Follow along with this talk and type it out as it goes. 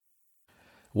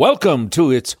Welcome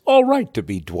to It's All Right to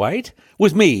Be Dwight,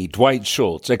 with me, Dwight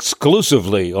Schultz,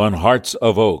 exclusively on Hearts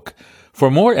of Oak.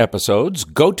 For more episodes,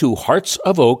 go to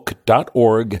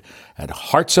heartsofoak.org and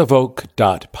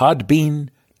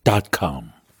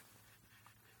heartsofoak.podbean.com.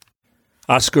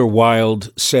 Oscar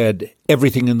Wilde said,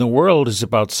 "Everything in the world is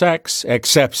about sex,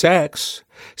 except sex.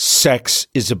 Sex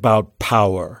is about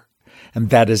power." And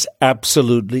that is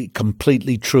absolutely,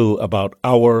 completely true about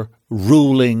our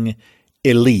ruling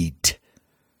elite.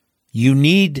 You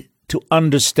need to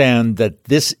understand that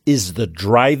this is the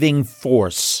driving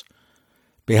force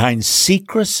behind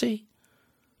secrecy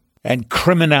and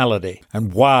criminality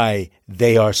and why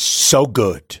they are so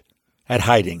good at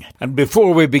hiding it. And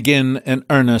before we begin in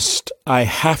earnest, I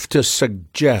have to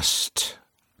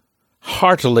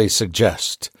heartily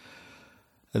suggest,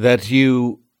 that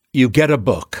you get a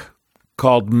book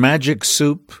called Magic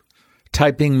Soup,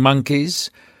 Typing Monkeys,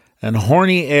 and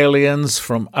Horny Aliens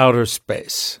from Outer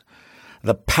Space.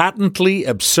 The patently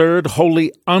absurd,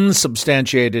 wholly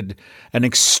unsubstantiated, and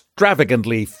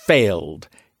extravagantly failed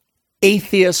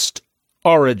atheist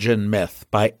origin myth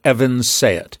by Evan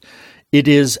Sayet. It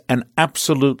is an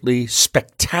absolutely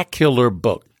spectacular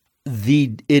book.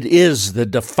 It is the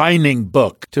defining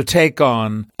book to take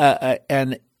on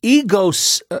an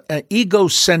ego-centered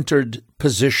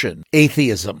position,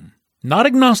 atheism, not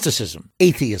agnosticism,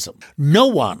 atheism. No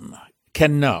one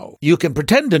can know. You can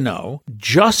pretend to know,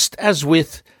 just as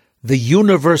with the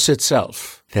universe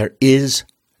itself. There is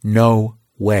no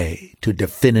way to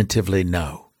definitively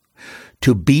know.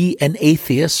 To be an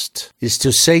atheist is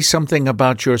to say something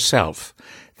about yourself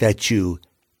that you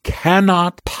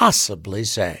cannot possibly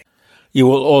say. You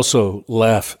will also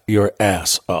laugh your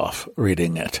ass off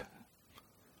reading it.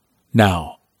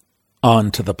 Now, on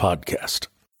to the podcast.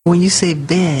 When you say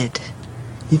bed,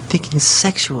 you're thinking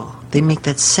sexual. They make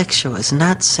that sexual. It's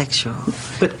not sexual.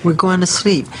 But we're going to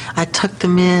sleep. I tuck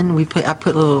them in. I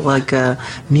put a little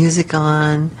music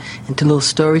on, and do a little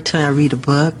story time. I read a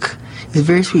book. It's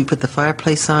very sweet. Put the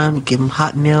fireplace on. We give them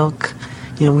hot milk.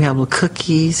 We have little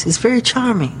cookies. It's very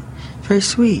charming. Very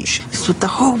sweet. It's what the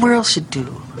whole world should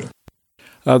do.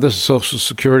 This is Social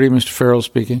Security, Mr. Farrell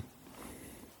speaking.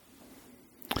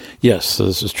 Yes,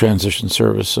 this is Transition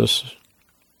Services.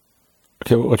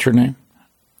 Okay, what's your name?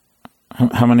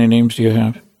 How many names do you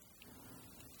have?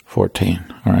 14.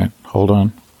 All right, hold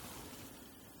on.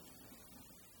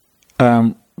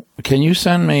 Can you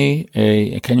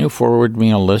forward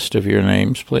me a list of your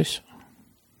names, please?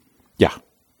 Yeah.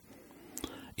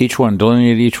 Each one,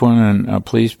 delineate each one, and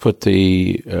please put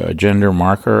the gender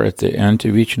marker at the end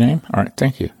of each name. All right,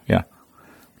 thank you. Yeah.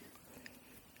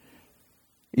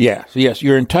 Yes,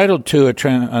 you're entitled to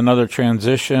another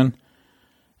transition.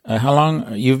 How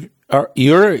long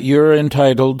you're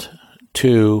entitled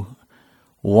to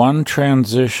one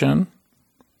transition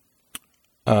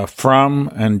from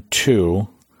and to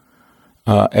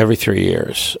every 3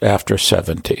 years after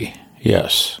 70.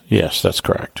 Yes, that's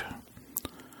correct.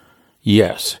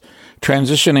 Yes.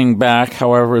 Transitioning back,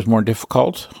 however, is more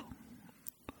difficult.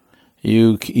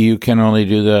 You can only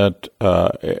do that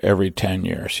every 10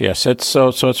 years. Yes, it's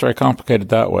very complicated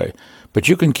that way. But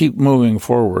you can keep moving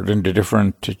forward into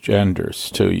different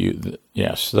genders to you.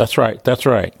 Yes, that's right.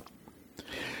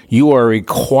 You are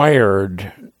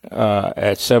required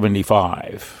at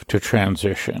 75 to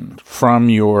transition from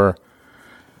the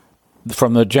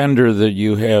gender that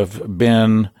you have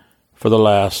been for the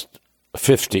last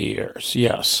 50 years.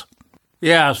 Yes.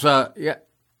 Yes, yeah.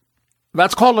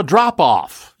 That's called a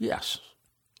drop-off. Yes.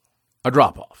 A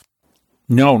drop-off.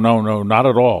 No, not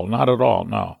at all.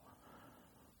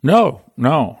 No.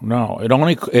 It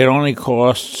only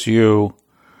costs you,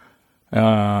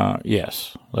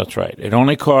 yes, that's right. It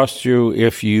only costs you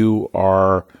if you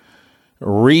are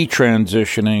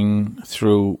retransitioning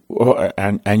through,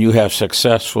 and you have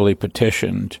successfully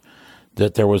petitioned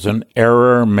that there was an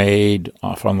error made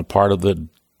on the part of the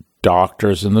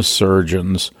doctors and the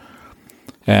surgeons,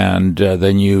 and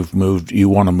then you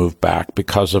want to move back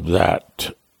because of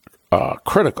that.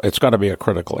 Critical. It's got to be a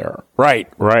critical error. Right.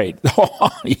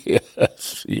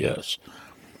 Yes.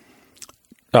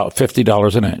 Oh,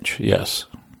 $50 an inch. Yes.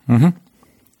 Mm-hmm.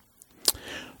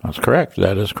 That's correct.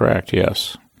 That is correct.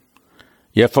 Yes.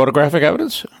 You have photographic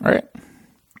evidence? All right.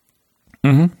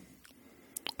 Mm-hmm.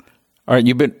 All right.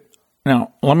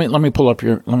 Now. Let me pull up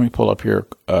your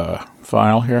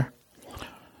file here.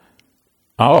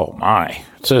 Oh my!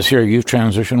 It says here you've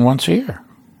transitioned once a year.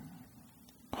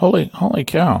 Holy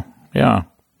cow! Yeah.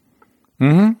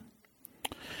 Mm-hmm.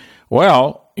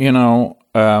 Well,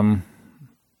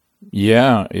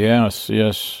 yes.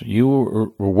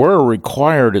 You were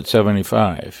required at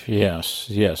 75. Yes.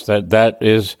 That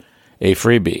is a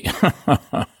freebie.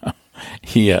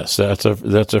 Yes, that's a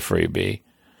freebie.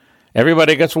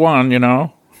 Everybody gets one,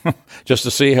 just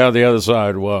to see how the other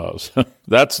side was.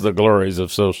 That's the glories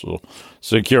of Social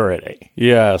Security.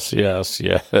 Yes.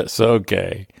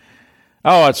 Okay.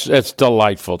 Oh, it's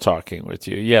delightful talking with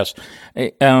you. Yes.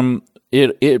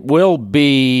 It will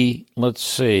be, let's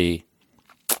see.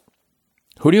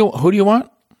 Who do you want?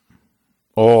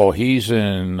 Oh, he's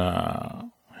in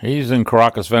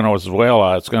Caracas,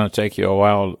 Venezuela. It's going to take you a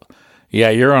while. Yeah,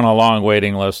 you're on a long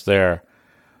waiting list there.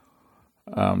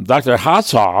 Dr.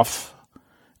 Hatzhoff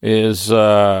is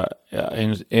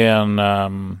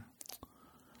in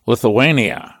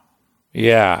Lithuania.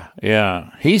 Yeah.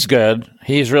 He's good.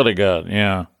 He's really good.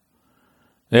 Yeah,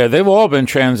 they've all been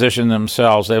transitioned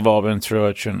themselves. They've all been through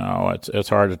it, It's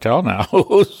hard to tell now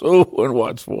who's who and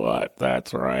what's what.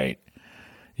 That's right.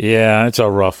 Yeah, it's a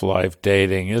rough life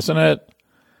dating, isn't it?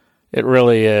 It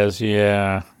really is,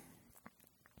 yeah.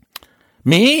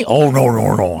 Me? Oh,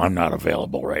 no, I'm not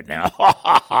available right now.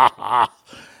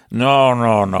 No,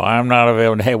 I'm not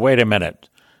available. Hey, wait a minute.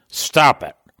 Stop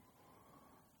it.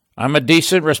 I'm a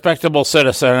decent, respectable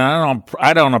citizen, and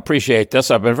I don't appreciate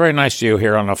this. I've been very nice to you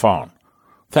here on the phone.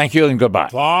 Thank you and goodbye.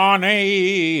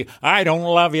 Fonny, I don't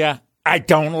love you. I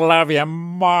don't love you,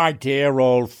 my dear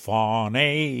old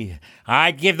Fonny.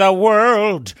 I give the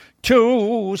world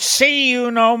to see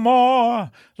you no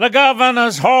more. The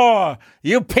governor's whore.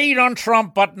 You peed on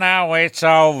Trump, but now it's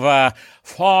over.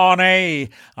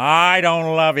 Fonny, I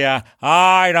don't love you.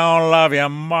 I don't love you,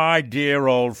 my dear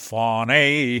old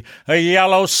Fonny.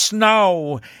 Yellow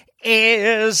snow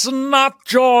is not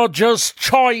Georgia's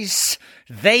choice.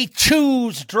 They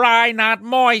choose dry, not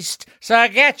moist, so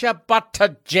get your butt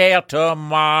to jail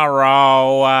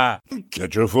tomorrow.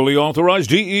 Get your fully authorized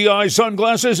DEI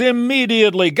sunglasses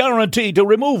immediately, guaranteed to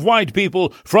remove white people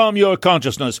from your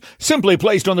consciousness. Simply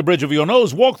placed on the bridge of your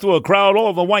nose, walk through a crowd,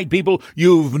 all the white people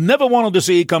you've never wanted to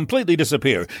see completely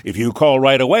disappear. If you call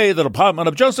right away, the Department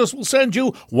of Justice will send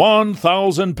you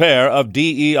 1,000 pair of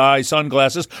DEI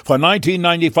sunglasses for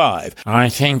 $19.95. I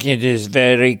think it is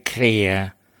very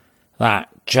clear that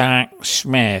Jack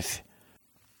Smith,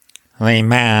 the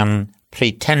man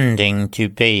pretending to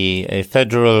be a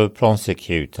federal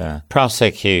prosecutor,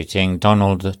 prosecuting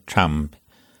Donald Trump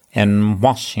in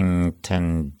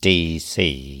Washington,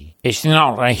 D.C., is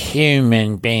not a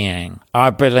human being.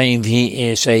 I believe he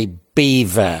is a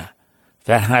beaver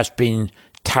that has been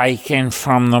taken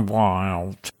from the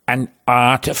wild, and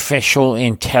artificial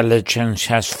intelligence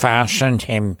has fashioned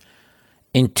him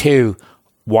into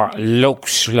what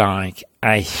looks like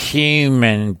a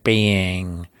human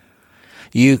being.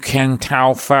 You can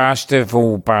tell first of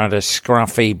all by the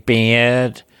scruffy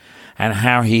beard and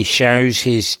how he shows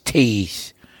his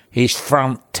teeth, his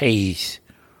front teeth,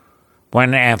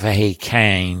 whenever he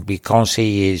can, because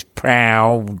he is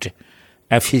proud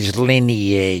of his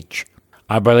lineage.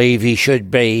 I believe he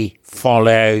should be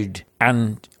followed,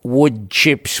 and wood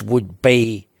chips would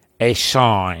be a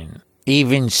sign.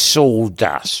 Even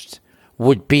sawdust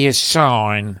would be a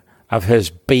sign of his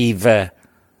beaver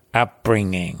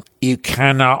upbringing. You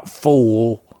cannot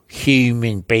fool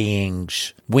human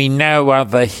beings. We know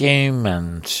other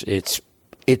humans. It's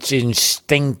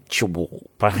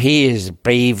instinctual. But he is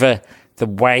beaver, the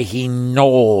way he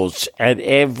gnaws at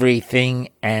everything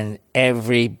and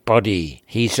everybody.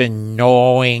 He's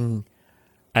annoying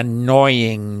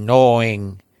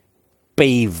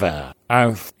beaver.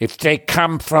 If they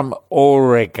come from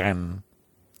Oregon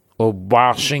or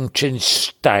Washington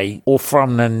State, or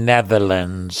from the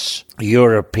Netherlands,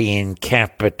 European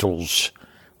capitals,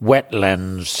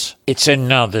 wetlands, it's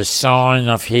another sign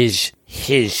of his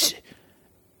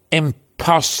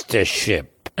impostorship.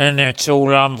 And that's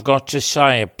all I've got to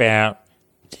say about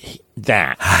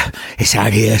that. It's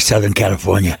out here, Southern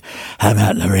California. I'm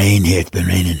out in the rain here. It's been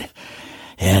raining.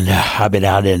 And I've been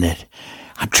out in it.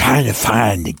 I'm trying to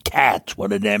find and catch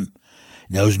one of them.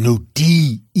 Those new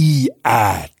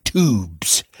DEI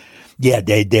tubes. Yeah,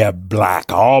 they're black,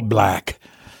 all black.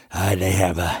 They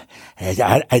have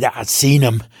I've seen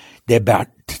them. They're about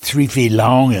 3 feet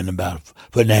long and about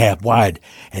 1.5 feet wide.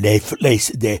 And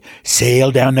they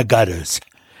sail down the gutters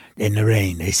in the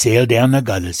rain. They sail down the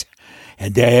gutters,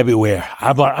 and they're everywhere.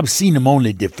 I've seen them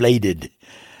only deflated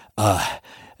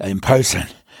in person.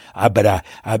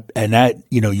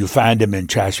 You find them in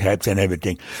trash heaps and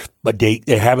everything, but they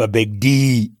have a big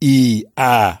DEI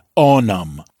on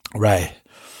them, right?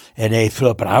 And they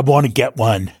flip. But I want to get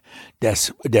one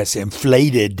that's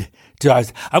inflated. I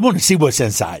want to see what's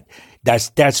inside. That's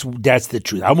the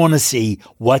truth. I want to see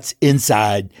what's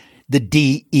inside the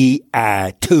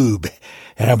DEI tube,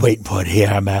 and I'm waiting for it here.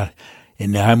 I'm out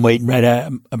And I'm waiting right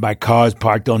out. My car's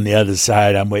parked on the other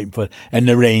side. I'm waiting for, and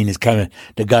the rain is coming.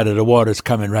 The gut of the water's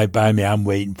coming right by me. I'm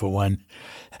waiting for one.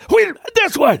 Wait,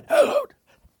 this one. Oh,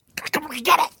 come on,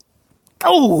 get it.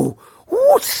 Oh,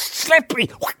 ooh, slippery.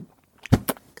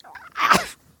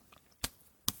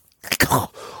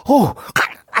 Oh,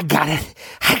 I got it.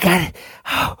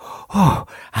 Oh,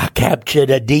 I captured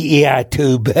a DEI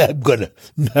tube. I'm gonna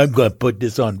put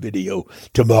this on video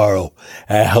tomorrow.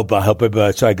 I hope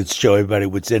everybody, so I can show everybody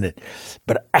what's in it.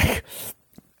 But I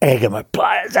got my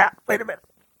pliers out. Wait a minute.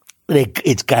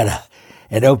 It's got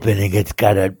an opening. It's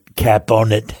got a cap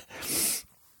on it.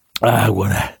 I'm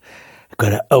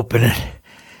gonna open it.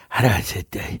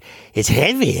 It's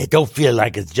heavy. It don't feel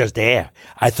like it's just air.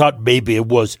 I thought maybe it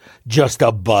was just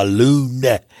a balloon,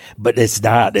 but it's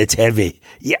not. It's heavy.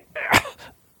 Yeah.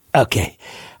 Okay.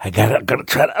 I'm gonna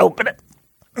try to open it.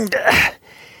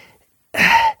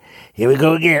 Here we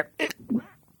go again.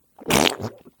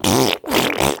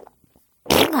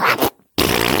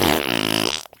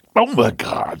 Oh my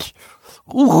God.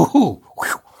 Ooh.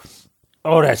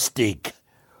 Oh, that stink.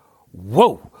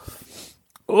 Whoa.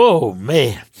 Oh,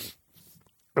 man.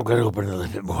 I'm going to open it a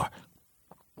little bit more.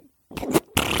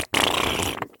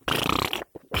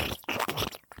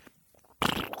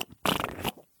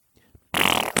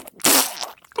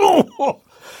 Oh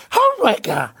my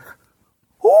God.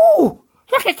 Oh,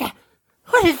 look at that.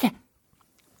 What is that?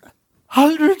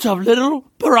 Hundreds of little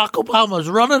Barack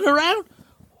Obamas running around.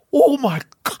 Oh, my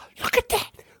God. Look at that.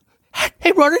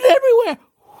 They're running everywhere.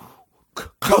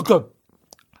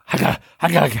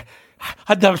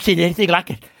 I've never seen anything like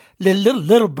it.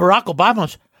 Little Barack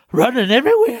Obamas running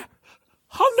everywhere.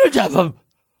 Hundreds of them.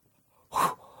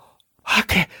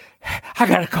 Okay, I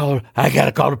gotta call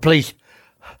the police.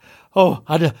 Oh,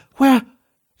 where?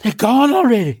 They're gone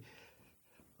already.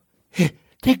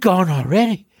 They're gone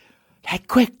already. That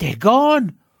quick, they're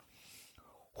gone.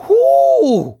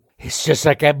 Whoo! It's just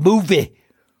like that movie,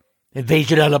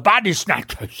 Invasion of the Body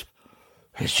Snatchers.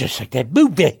 It's just like that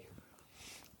movie.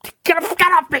 Get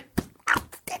off me!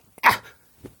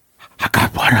 I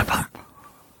got one of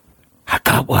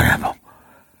them.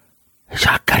 So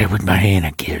I got it with my hand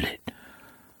and killed it.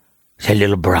 It's that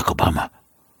little Barack Obama.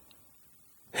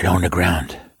 It's on the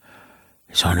ground.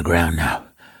 It's on the ground now.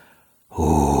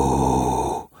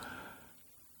 Ooh.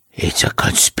 It's a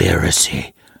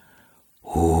conspiracy.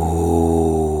 Ooh.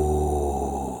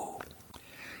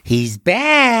 He's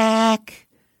back.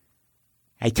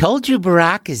 I told you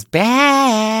Barack is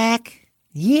back.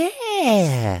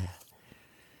 Yeah.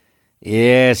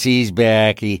 Yes, he's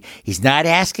back. He's not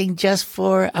asking just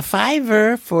for a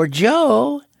 $5 for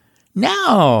Joe.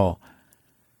 No.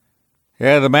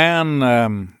 Yeah, the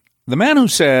man who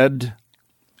said,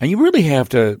 and you really have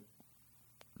to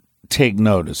take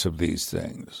notice of these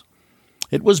things.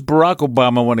 It was Barack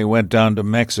Obama when he went down to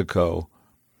Mexico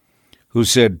who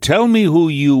said, "Tell me who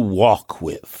you walk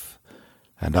with,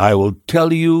 and I will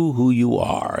tell you who you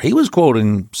are." He was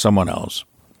quoting someone else,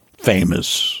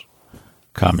 famous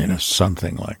communist,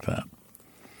 something like that.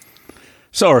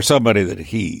 So, or somebody that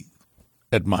he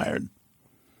admired.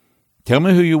 Tell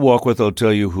me who you walk with, I'll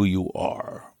tell you who you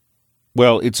are.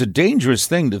 Well, it's a dangerous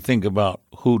thing to think about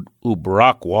who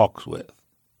Barack walks with,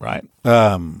 right?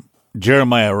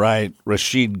 Jeremiah Wright,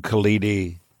 Rashid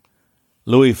Khalidi,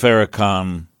 Louis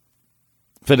Farrakhan,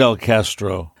 Fidel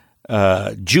Castro,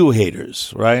 Jew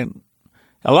haters, right?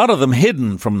 A lot of them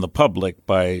hidden from the public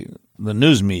by the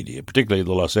news media, particularly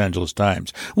the Los Angeles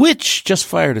Times, which just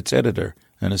fired its editor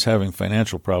and is having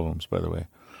financial problems, by the way.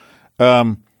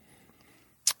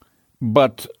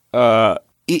 But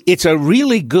it's a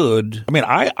really good, I mean,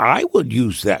 I would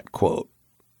use that quote.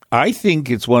 I think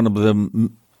it's one of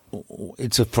them,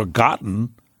 it's a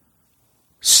forgotten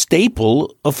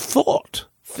staple of thought,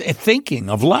 thinking,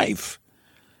 of life.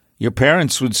 Your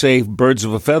parents would say birds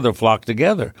of a feather flock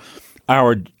together.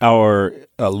 Our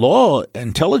law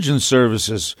intelligence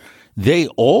services, they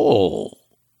all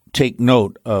take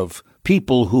note of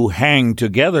people who hang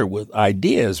together with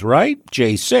ideas, right?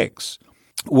 J6.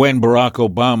 When Barack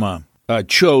Obama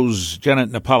chose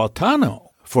Janet Napolitano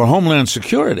for Homeland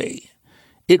Security,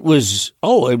 it was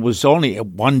only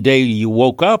one day you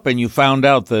woke up and you found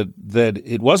out that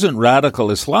it wasn't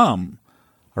radical Islam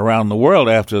around the world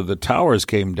after the towers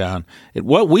came down.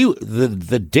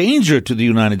 The danger to the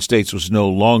United States was no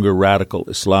longer radical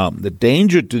Islam. The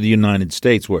danger to the United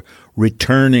States were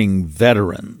returning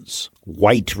veterans,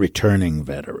 white returning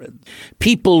veterans,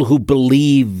 people who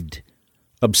believed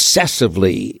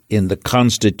obsessively in the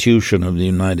Constitution of the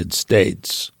United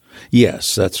States.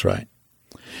 Yes, that's right.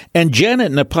 And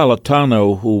Janet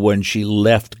Napolitano, who when she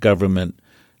left government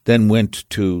then went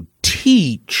to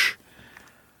teach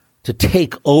to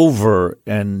take over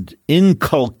and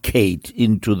inculcate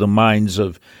into the minds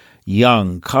of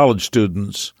young college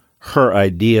students her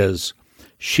ideas,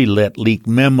 she let leak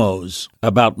memos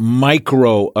about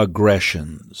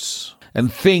microaggressions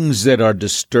and things that are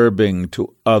disturbing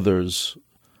to others,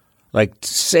 like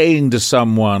saying to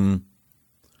someone,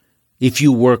 if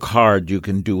you work hard, you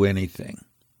can do anything.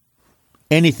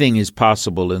 Anything is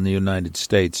possible in the United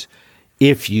States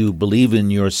if you believe in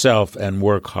yourself and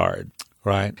work hard,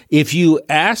 right? If you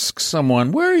ask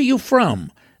someone, where are you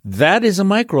from? That is a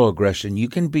microaggression.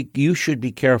 You should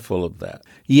be careful of that.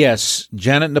 Yes,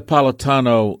 Janet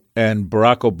Napolitano and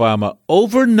Barack Obama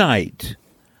overnight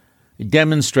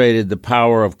demonstrated the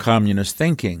power of communist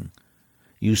thinking.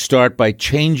 You start by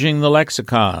changing the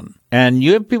lexicon. And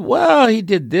you have people, well, he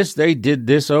did this, they did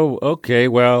this. Oh, okay,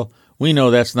 well, we know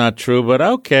that's not true, but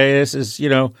okay, this is,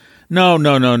 no.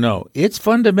 It's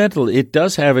fundamental. It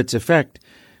does have its effect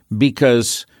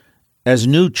because as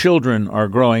new children are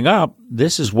growing up,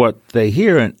 this is what they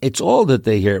hear, and it's all that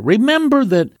they hear. Remember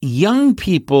that young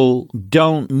people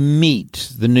don't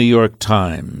meet the New York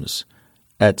Times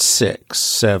at 6,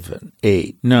 7,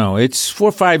 8. No, it's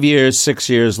 4, 5 years, 6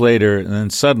 years later, and then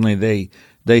suddenly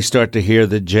they start to hear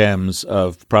the gems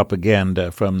of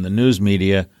propaganda from the news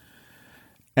media,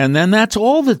 and then that's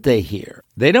all that they hear.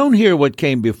 They don't hear what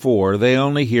came before. They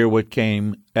only hear what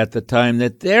came at the time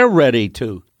that they're ready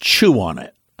to chew on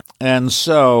it. And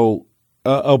so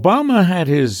Obama had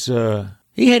his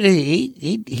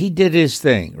he did his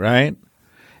thing, right?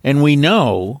 And we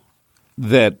know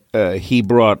that he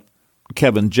brought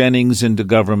Kevin Jennings into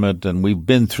government, and we've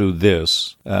been through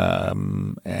this.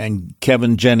 And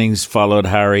Kevin Jennings followed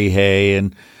Harry Hay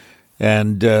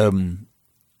and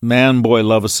Man-Boy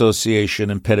Love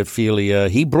Association and pedophilia.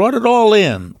 He brought it all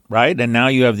in, right? And now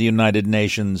you have the United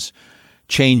Nations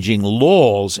changing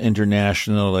laws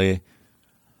internationally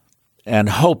and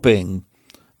hoping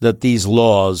that these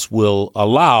laws will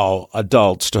allow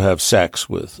adults to have sex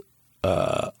with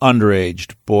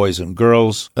underage boys and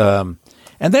girls. And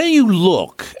then you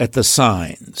look at the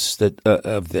signs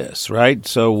of this, right?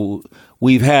 So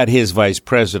we've had his vice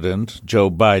president,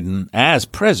 Joe Biden, as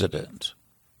president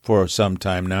for some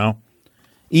time now,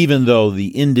 even though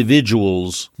the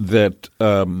individuals that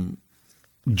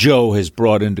Joe has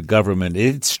brought into government,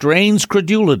 it strains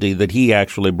credulity that he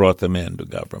actually brought them into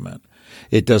government.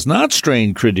 It does not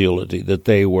strain credulity that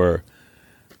they were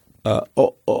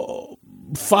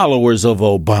followers of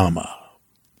Obama,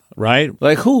 right?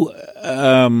 Like who?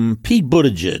 Pete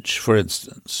Buttigieg, for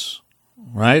instance,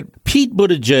 right? Pete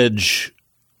Buttigieg,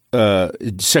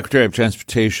 Secretary of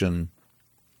Transportation,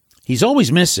 he's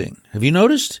always missing. Have you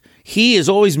noticed? He is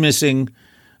always missing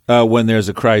when there's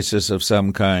a crisis of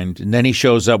some kind. And then he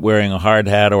shows up wearing a hard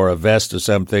hat or a vest or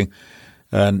something.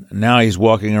 And now he's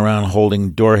walking around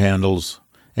holding door handles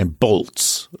and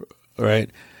bolts, right?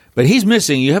 But he's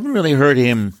missing. You haven't really heard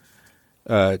him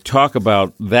talk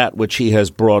about that which he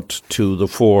has brought to the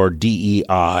fore,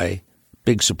 DEI,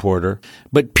 big supporter.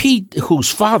 But Pete, whose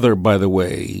father, by the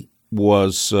way,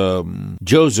 was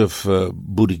Joseph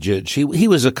Buttigieg. He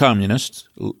was a communist,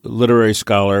 literary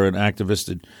scholar and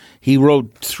activist. He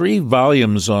wrote 3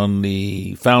 volumes on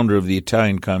the founder of the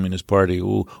Italian Communist Party,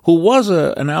 who was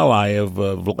an ally of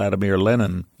Vladimir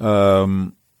Lenin.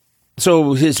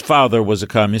 So his father was a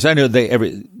communist. I know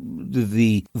the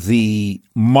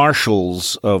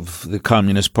marshals of the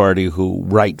Communist Party who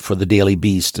write for the Daily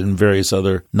Beast and various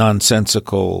other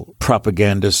nonsensical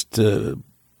propagandist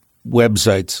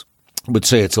websites would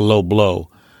say it's a low blow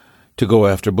to go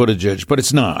after Buttigieg, but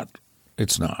it's not.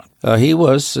 It's not.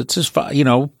 It's his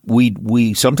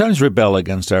we sometimes rebel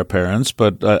against our parents,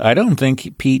 but I don't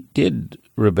think Pete did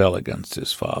rebel against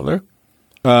his father.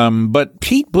 But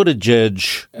Pete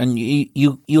Buttigieg, and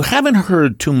you haven't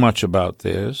heard too much about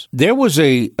this. There was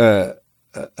and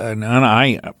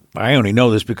I only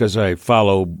know this because I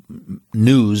follow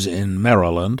news in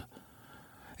Maryland.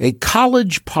 A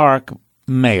College Park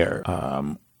mayor,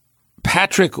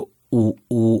 Patrick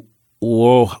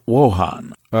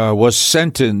Wohan, was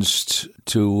sentenced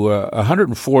to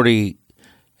 140.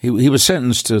 He was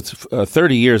sentenced to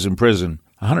 30 years in prison,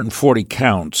 140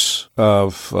 counts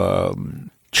of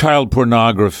child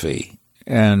pornography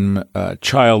and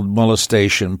child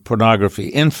molestation, pornography,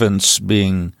 infants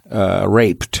being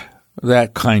raped,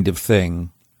 that kind of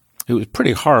thing. It was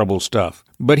pretty horrible stuff.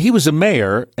 But he was a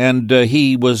mayor, and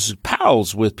he was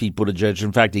pals with Pete Buttigieg.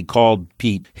 In fact, he called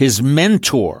Pete his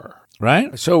mentor,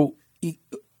 right? So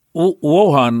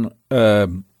Wohan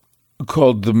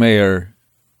called the mayor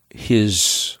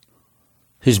his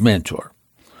mentor.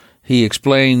 He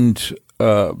explained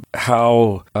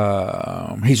how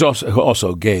he's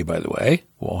also gay, by the way.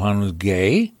 Wohan was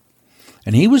gay,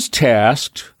 and he was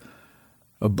tasked.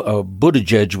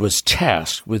 Buttigieg was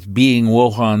tasked with being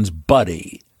Wohan's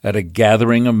buddy at a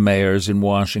gathering of mayors in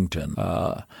Washington.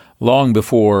 Long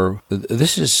before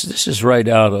this is right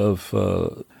out of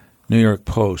New York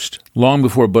Post. Long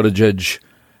before Buttigieg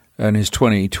and his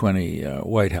 2020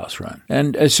 White House run,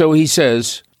 and so he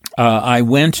says, "I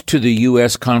went to the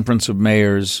U.S. Conference of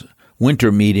Mayors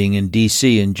winter meeting in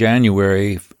D.C. in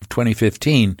January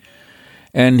 2015,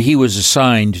 and he was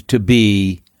assigned to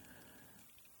be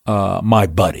my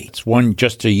buddy." It's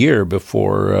just a year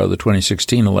before the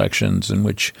 2016 elections, in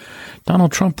which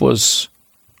Donald Trump was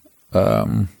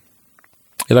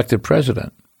elected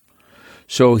president.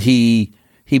 So he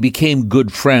became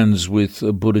good friends with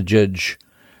Buttigieg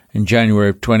in January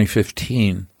of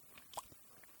 2015,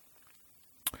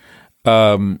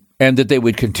 and that they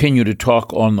would continue to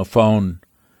talk on the phone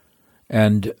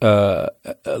and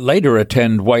later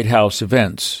attend White House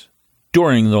events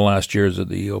during the last years of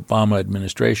the Obama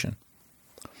administration.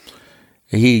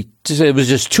 It was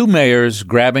just two mayors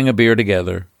grabbing a beer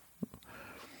together,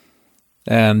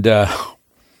 and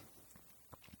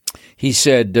he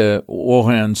said,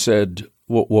 Wohan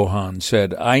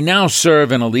said, "I now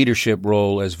serve in a leadership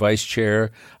role as vice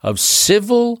chair of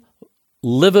civil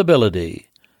livability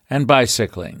and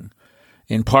bicycling,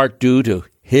 in part due to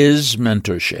his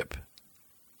mentorship,"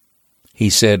 he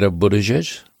said of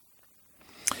Buttigieg,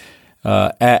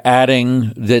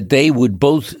 adding that they would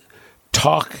both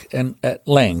talk at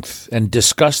length and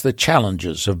discuss the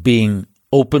challenges of being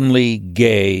openly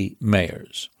gay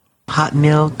mayors. Hot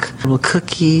milk, little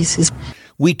cookies.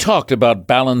 "We talked about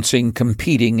balancing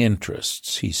competing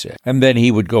interests," he said. And then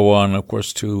he would go on, of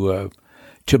course, to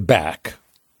back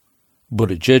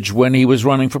Buttigieg when he was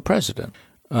running for president.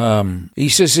 He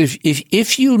says,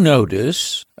 if you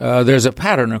notice, there's a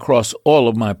pattern across all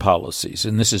of my policies,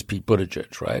 and this is Pete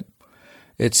Buttigieg, right?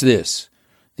 It's this.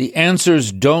 The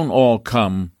answers don't all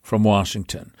come from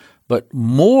Washington, but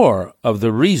more of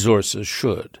the resources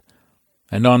should.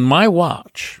 And on my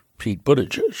watch, Pete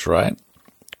Buttigieg, right?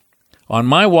 On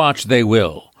my watch, they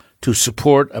will, to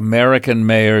support American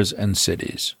mayors and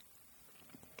cities.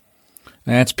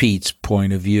 That's Pete's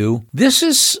point of view. This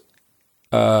is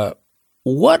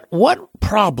what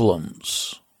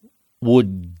problems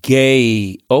would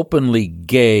openly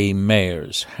gay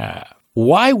mayors have?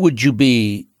 Why would you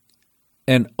be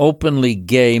an openly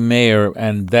gay mayor,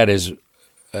 and that is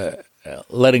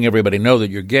letting everybody know that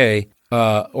you're gay,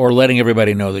 or letting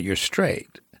everybody know that you're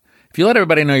straight? If you let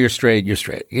everybody know you're straight, you're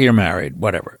straight. You're married,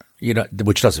 whatever.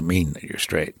 Which doesn't mean that you're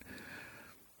straight.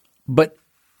 But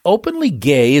openly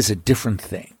gay is a different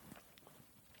thing.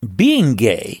 Being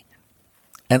gay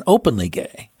and openly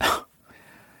gay,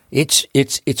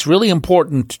 it's really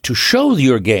important to show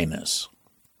your gayness.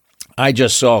 I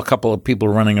just saw a couple of people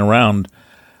running around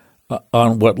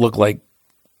on what looked like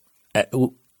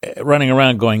running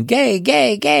around going gay,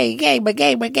 gay, gay, gay, but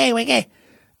gay, but gay, but gay.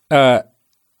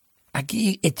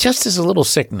 It just is a little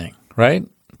sickening, right?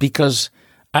 Because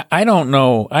I don't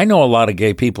know. I know a lot of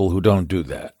gay people who don't do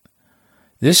that.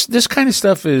 This kind of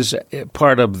stuff is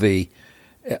part of the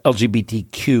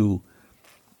LGBTQ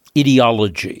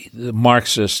ideology, the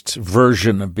Marxist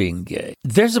version of being gay.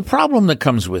 There's a problem that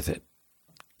comes with it.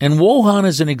 And Wohan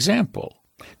is an example.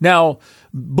 Now,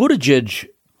 Buttigieg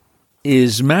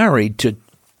is married to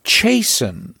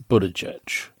Chasen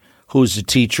Buttigieg, who's a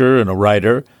teacher and a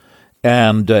writer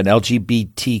and an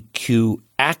LGBTQ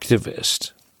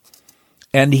activist.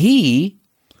 And he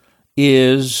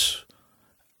is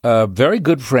very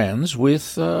good friends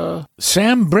with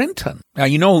Sam Brinton. Now,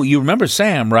 you remember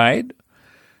Sam, right?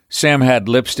 Sam had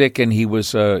lipstick, and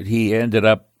he ended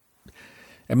up,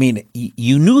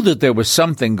 you knew that there was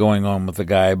something going on with the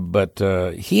guy, but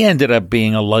he ended up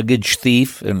being a luggage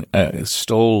thief and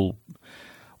stole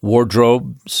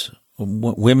wardrobes,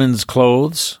 women's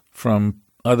clothes from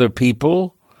other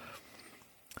people.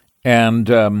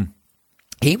 And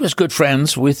he was good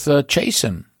friends with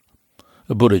Chasen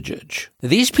Buttigieg.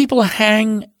 These people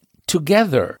hang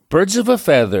together, birds of a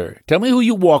feather. Tell me who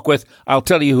you walk with, I'll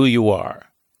tell you who you are.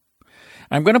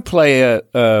 I'm going to play a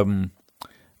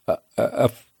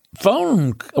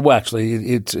phone. Well,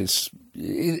 actually,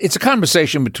 it's a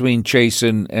conversation between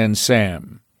Chasen and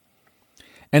Sam,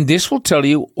 and this will tell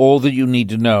you all that you need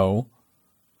to know.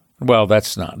 Well,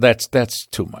 that's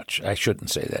too much. I shouldn't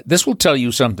say that. This will tell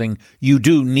you something you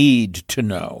do need to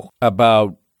know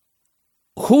about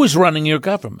who is running your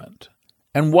government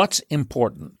and what's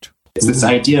important. It's this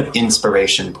idea of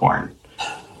inspiration porn.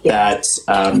 that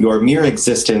your mere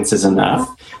existence is enough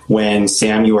when,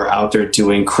 Sam, you are out there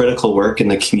doing critical work in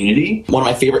the community. One of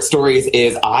my favorite stories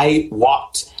is I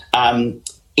walked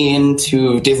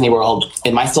into Disney World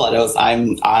in my stilettos.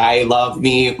 I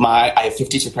have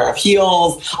 52 pair of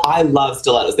heels. I love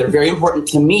stilettos. They're very important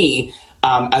to me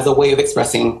as a way of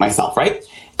expressing myself, right?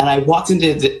 And I walked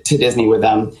into Disney with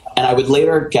them, and I would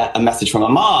later get a message from a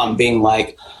mom being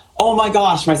like, "Oh my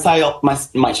gosh,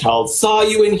 my child saw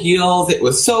you in heels. It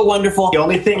was so wonderful." The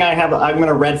only thing I'm going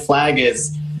to red flag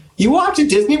is, you walked to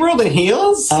Disney World in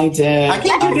heels? I did. I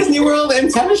can't do Disney World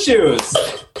in tennis shoes.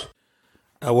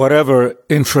 Whatever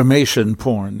information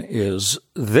porn is,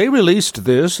 they released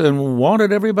this and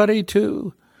wanted everybody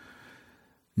to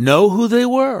know who they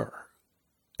were.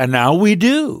 And now we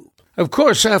do. Of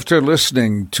course, after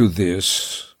listening to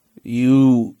this,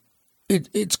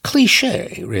 it's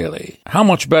cliche, really. How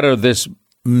much better this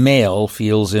male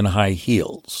feels in high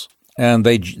heels. And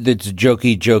it's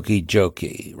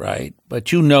jokey, right?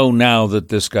 But you know now that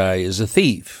this guy is a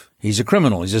thief. He's a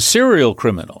criminal. He's a serial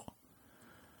criminal.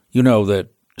 You know that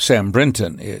Sam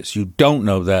Brinton is. You don't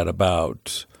know that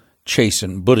about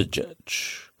Chasen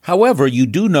Buttigieg. However, you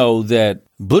do know that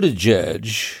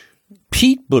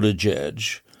Pete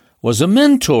Buttigieg, was a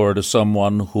mentor to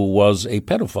someone who was a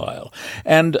pedophile.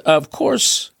 And, of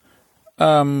course,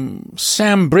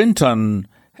 Sam Brinton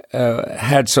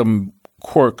had some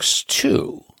quirks,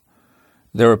 too.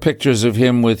 There are pictures of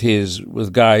him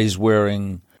with guys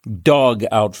wearing dog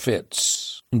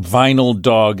outfits, vinyl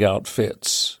dog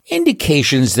outfits,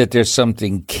 indications that there's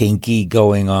something kinky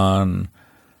going on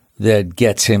that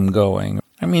gets him going.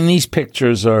 I mean, these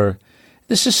pictures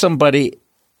this is somebody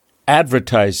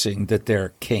advertising that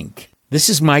they're kink. This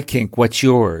is my kink, what's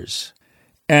yours?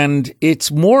 And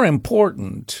it's more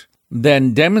important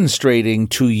than demonstrating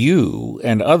to you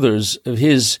and others of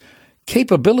his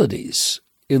capabilities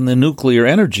in the nuclear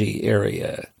energy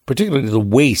area, particularly the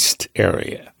waste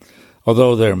area,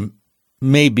 although there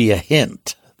may be a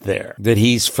hint there that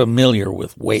he's familiar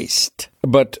with waste.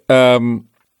 But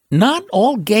not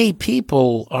all gay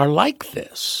people are like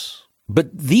this.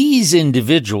 But these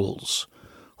individuals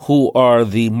who are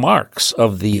the marks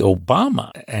of the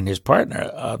Obama and his partner,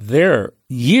 their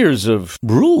years of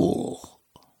rule,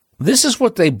 this is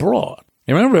what they brought.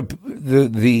 You remember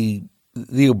the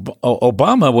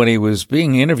Obama, when he was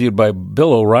being interviewed by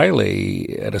Bill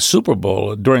O'Reilly at a Super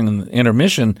Bowl during an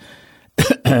intermission,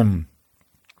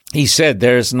 he said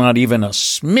there's not even a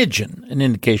smidgen, an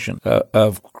indication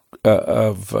of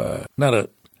not a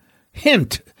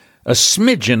hint, a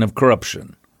smidgen of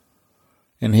corruption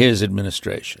in his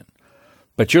administration.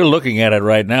 But you're looking at it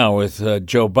right now with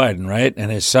Joe Biden, right?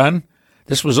 And his son.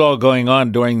 This was all going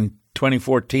on during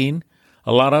 2014,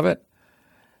 a lot of it.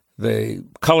 The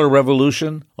color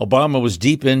revolution, Obama was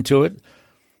deep into it.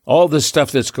 All this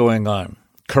stuff that's going on.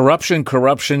 Corruption.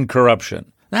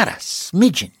 Not a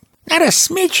smidgen.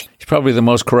 He's probably the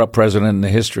most corrupt president in the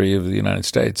history of the United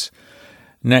States,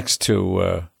 next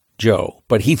to Joe.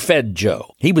 But he fed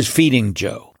Joe. He was feeding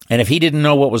Joe. And if he didn't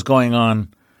know what was going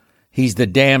on, he's the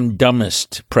damn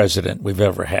dumbest president we've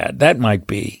ever had. That might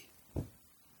be.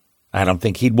 I don't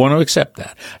think he'd want to accept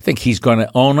that. I think he's going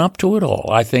to own up to it all.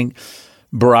 I think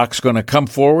Barack's going to come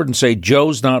forward and say,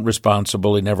 Joe's not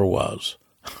responsible. He never was.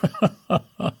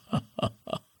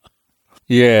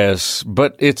 Yes,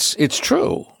 but it's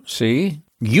true. See,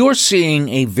 you're seeing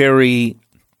a very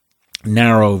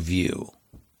narrow view.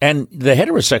 And the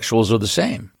heterosexuals are the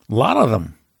same. A lot of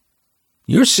them.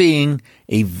 You're seeing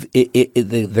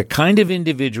the kind of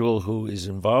individual who is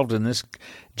involved in this.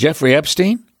 Jeffrey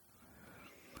Epstein,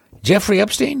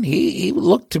 he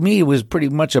looked to me, was pretty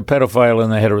much a pedophile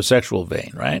in the heterosexual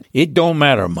vein, right? It don't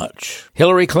matter much.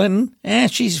 Hillary Clinton,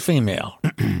 she's female.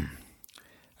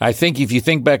 I think if you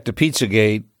think back to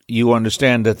Pizzagate, you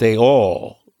understand that they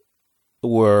all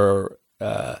were,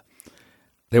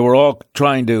 they were all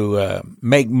trying to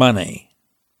make money,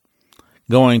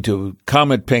 going to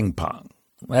Comet Ping Pong.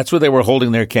 That's where they were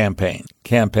holding their campaigns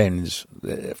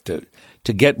to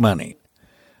get money.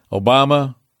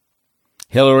 Obama,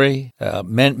 Hillary,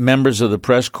 members of the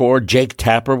press corps. Jake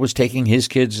Tapper was taking his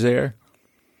kids there.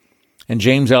 And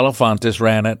James Alefantis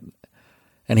ran it.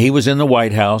 And he was in the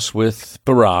White House with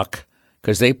Barack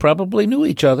because they probably knew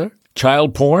each other.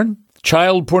 Child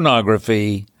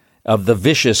pornography of the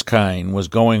vicious kind was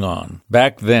going on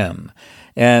back then.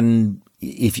 And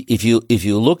if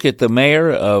you look at the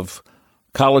mayor of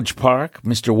College Park,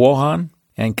 Mr. Wohan,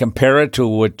 and compare it to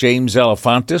what James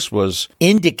Alefantis was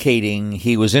indicating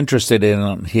he was interested in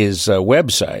on his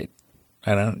website,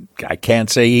 I can't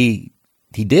say he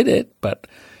did it, but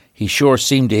he sure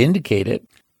seemed to indicate it.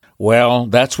 Well,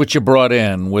 that's what you brought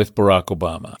in with Barack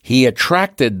Obama. He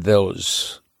attracted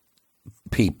those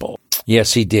people.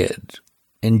 Yes, he did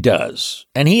and does.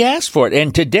 And he asked for it.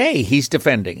 And today he's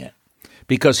defending it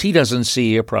because he doesn't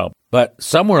see a problem. But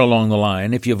somewhere along the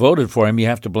line, if you voted for him, you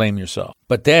have to blame yourself.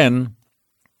 But then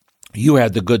you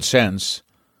had the good sense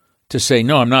to say,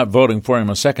 no, I'm not voting for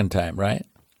him a second time, right?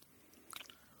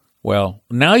 Well,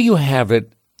 now you have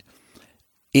it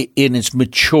in its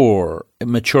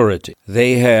maturity.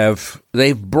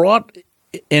 They've brought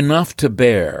enough to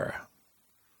bear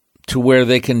to where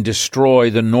they can destroy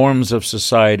the norms of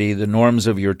society, the norms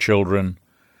of your children.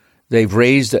 They've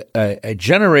raised a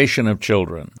generation of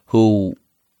children who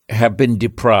have been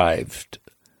deprived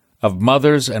of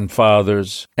mothers and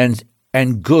fathers and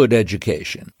good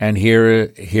education. And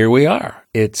here we are.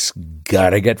 It's got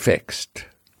to get fixed.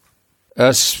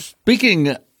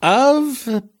 Speaking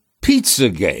of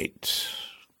Pizzagate,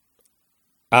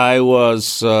 I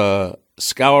was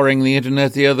scouring the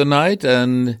internet the other night,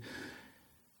 and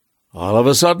all of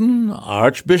a sudden,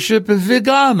 Archbishop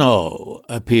Vigano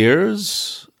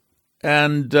appears,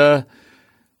 and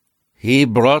he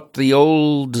brought the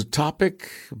old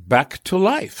topic back to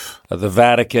life, the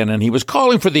Vatican, and he was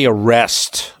calling for the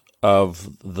arrest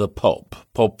of the Pope,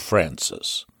 Pope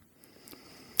Francis.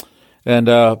 And,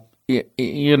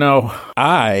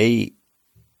 I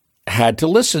had to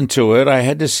listen to it. I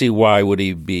had to see why would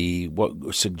he be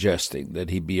suggesting that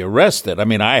he be arrested. I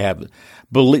mean,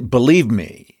 believe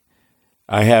me,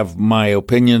 I have my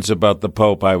opinions about the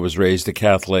Pope. I was raised a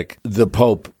Catholic. The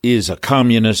Pope is a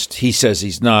communist. He says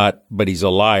he's not, but he's a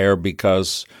liar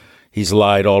because he's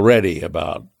lied already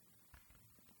about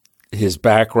his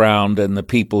background and the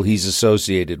people he's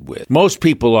associated with. Most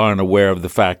people aren't aware of the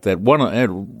fact that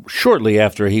shortly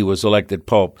after he was elected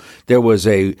Pope, there was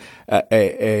a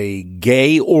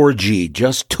gay orgy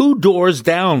just 2 doors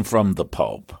down from the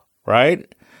Pope,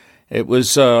 right? It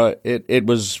was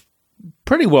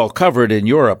pretty well covered in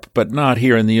Europe, but not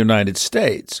here in the United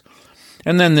States.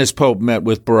 And then this Pope met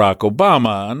with Barack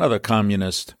Obama, another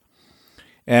communist,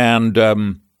 and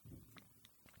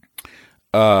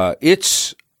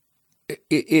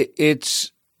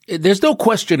there's no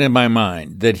question in my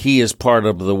mind that he is part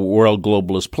of the world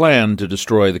globalist plan to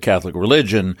destroy the Catholic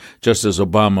religion, just as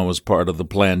Obama was part of the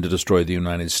plan to destroy the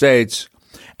United States.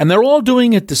 And they're all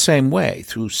doing it the same way,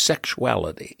 through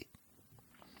sexuality.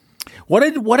 What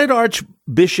did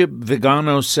Archbishop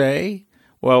Vigano say?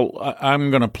 Well, I'm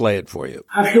going to play it for you.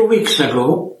 A few weeks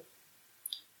ago,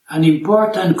 an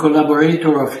important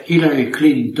collaborator of Hillary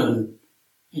Clinton,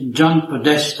 John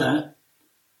Podesta,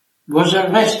 was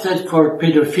arrested for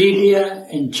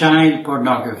pedophilia and child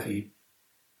pornography.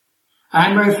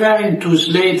 I'm referring to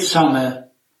Slade Summer,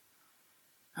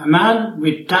 a man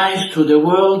with ties to the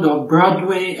world of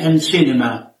Broadway and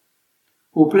cinema,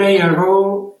 who play a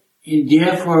role in the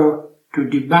effort to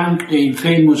debunk the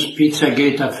infamous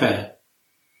Pizzagate affair.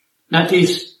 That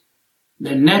is,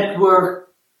 the network,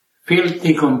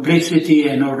 filthy complicity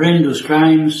and horrendous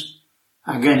crimes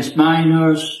against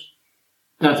minors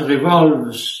that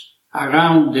revolves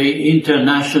around the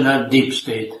international deep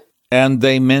state. And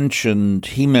he mentioned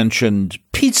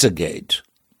Pizzagate,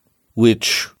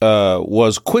 which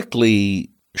was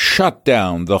quickly shut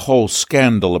down. The whole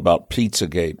scandal about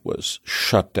Pizzagate was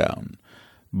shut down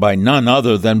by none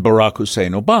other than Barack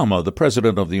Hussein Obama, the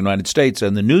president of the United States,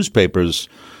 and the newspapers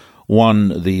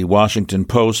won. The Washington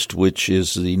Post, which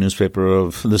is the newspaper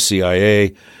of the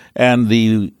CIA, and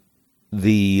the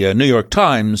New York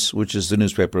Times, which is the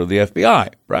newspaper of the FBI,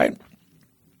 right?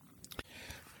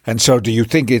 And so do you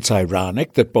think it's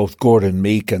ironic that both Gordon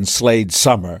Meek and Slade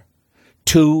Summer,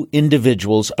 2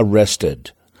 individuals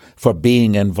arrested for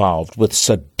being involved with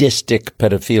sadistic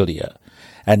pedophilia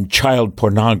and child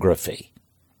pornography,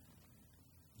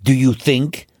 do you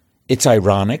think it's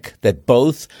ironic that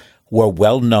both were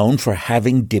well known for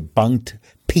having debunked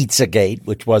Pizzagate,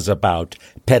 which was about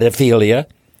pedophilia?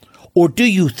 Or do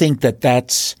you think that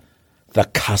that's the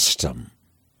custom,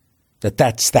 that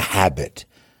that's the habit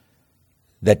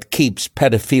that keeps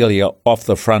pedophilia off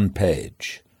the front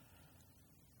page?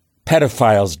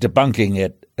 Pedophiles debunking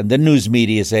it and the news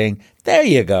media saying, there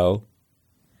you go.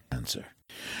 Answer.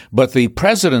 But the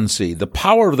presidency, the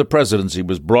power of the presidency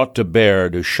was brought to bear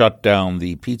to shut down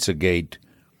the Pizzagate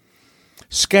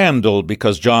scandal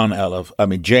because James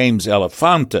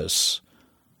Elefantis,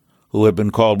 who had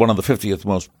been called one of the 50th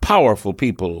most powerful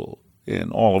people in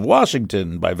all of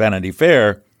Washington by Vanity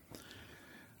Fair,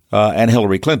 and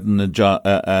Hillary Clinton and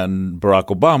Barack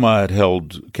Obama had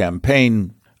held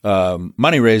campaign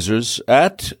money raisers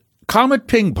at Comet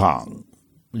Ping Pong,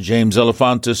 James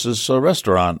Elefantis'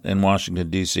 restaurant in Washington,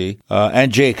 D.C.,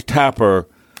 and Jake Tapper,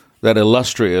 that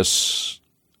illustrious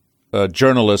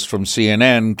journalist from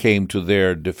CNN came to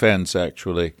their defense,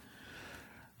 actually,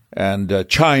 and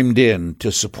chimed in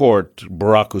to support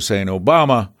Barack Hussein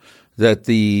Obama that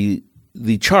the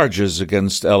charges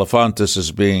against Elefantis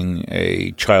as being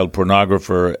a child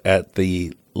pornographer at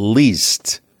the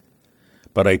least,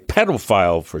 but a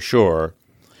pedophile for sure,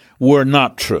 were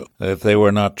not true, that they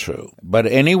were not true. But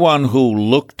anyone who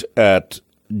looked at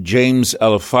James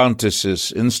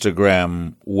Elefantis'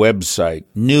 Instagram website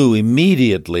knew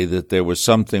immediately that there was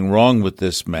something wrong with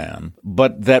this man,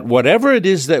 but that whatever it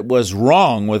is that was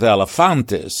wrong with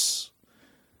Elefantis,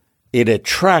 it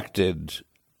attracted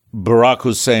Barack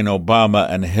Hussein Obama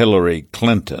and Hillary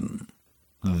Clinton.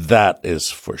 That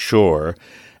is for sure.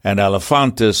 And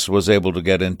Elefantis was able to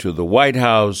get into the White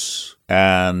House,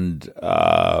 and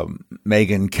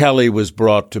Megyn Kelly was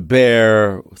brought to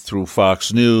bear through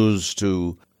Fox News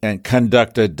and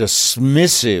conduct a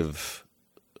dismissive,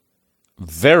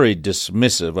 very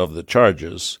dismissive of the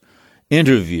charges,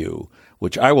 interview,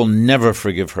 which I will never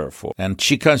forgive her for. And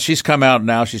she's come out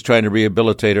now. She's trying to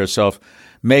rehabilitate herself.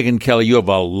 Megyn Kelly, you have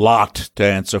a lot to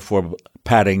answer for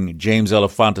patting James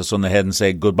Elefantis on the head and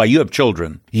saying goodbye. You have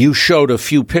children. You showed a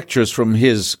few pictures from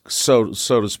his, so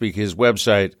to speak, his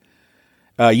website.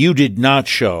 You did not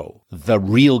show the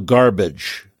real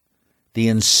garbage, the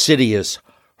insidious,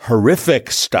 horrific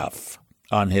stuff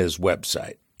on his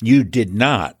website. You did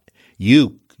not.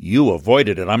 You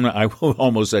avoided it. I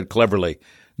almost said cleverly.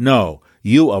 No,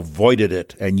 you avoided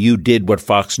it, and you did what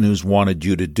Fox News wanted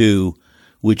you to do,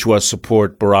 which was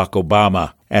support Barack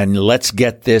Obama. And let's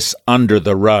get this under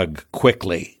the rug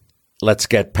quickly. Let's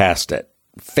get past it.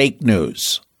 Fake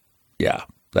news. Yeah,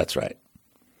 that's right.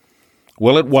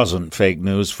 Well, it wasn't fake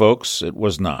news, folks. It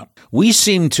was not. We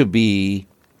seem to be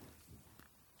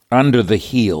under the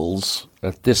heels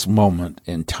at this moment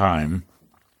in time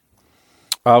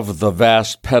of the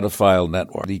vast pedophile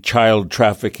network, the child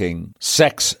trafficking,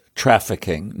 sex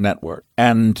trafficking network.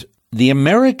 And the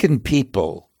American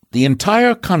people, the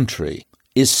entire country,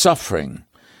 is suffering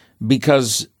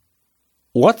because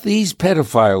what these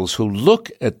pedophiles who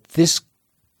look at this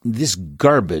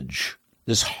garbage,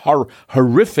 this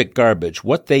horrific garbage,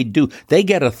 what they do, they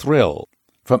get a thrill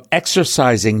from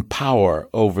exercising power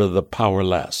over the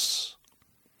powerless.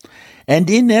 And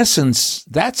in essence,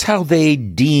 that's how they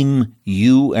deem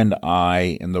you and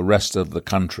I and the rest of the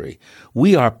country.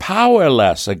 We are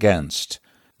powerless against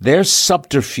their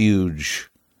subterfuge,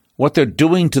 what they're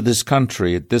doing to this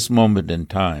country at this moment in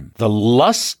time. The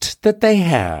lust that they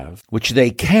have, which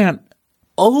they can't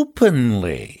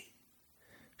openly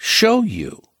show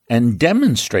you and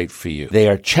demonstrate for you, they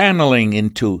are channeling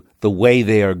into the way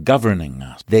they are governing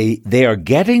us. They are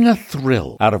getting a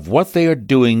thrill out of what they are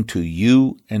doing to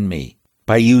you and me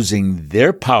by using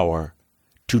their power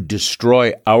to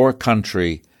destroy our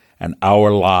country and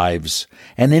our lives,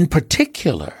 and in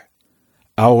particular,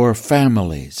 our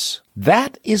families.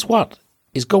 That is what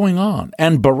is going on.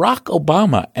 And Barack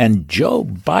Obama and Joe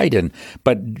Biden,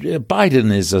 but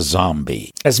Biden is a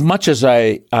zombie. As much as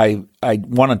I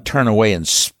want to turn away and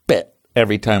spit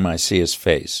every time I see his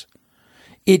face,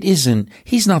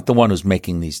 he's not the one who's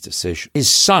making these decisions.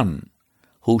 His son,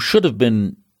 who should have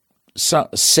been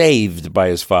saved by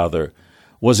his father,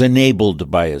 was enabled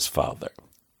by his father.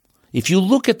 If you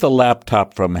look at the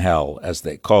laptop from hell, as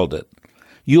they called it,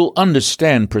 you'll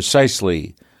understand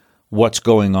precisely what's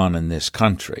going on in this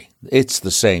country. It's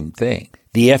the same thing.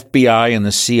 The FBI and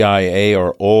the CIA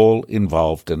are all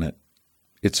involved in it.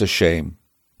 It's a shame,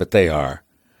 but they are.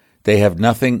 They have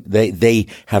nothing. They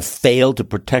have failed to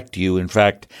protect you. In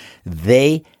fact,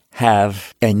 they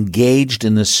have engaged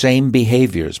in the same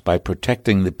behaviors by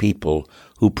protecting the people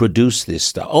who produce this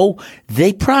stuff. Oh,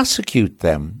 they prosecute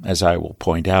them, as I will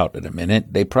point out in a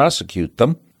minute. They prosecute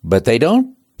them, but they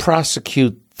don't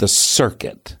prosecute the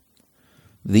circuit,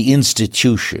 the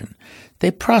institution.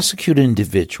 They prosecute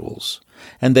individuals,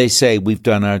 and they say, we've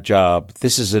done our job.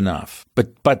 This is enough.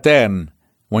 But then,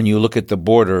 when you look at the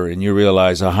border and you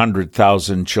realize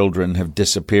 100,000 children have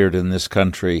disappeared in this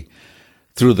country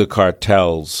through the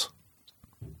cartels,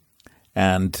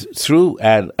 and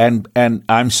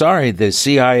I'm sorry, the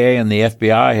CIA and the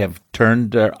FBI have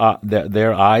turned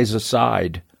their eyes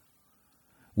aside.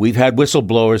 We've had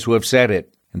whistleblowers who have said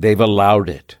it, and they've allowed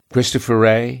it. Christopher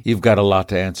Wray, you've got a lot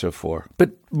to answer for.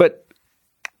 But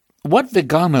what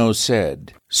Vigano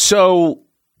said, so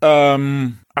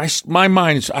I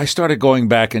started going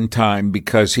back in time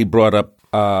because he brought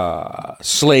up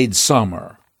Slade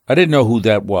Summer. I didn't know who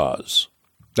that was.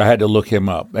 I had to look him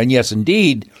up. And yes,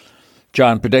 indeed,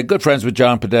 John Podesta, good friends with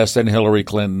John Podesta and Hillary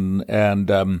Clinton. And,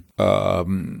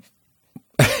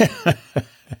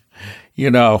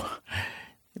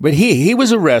 But he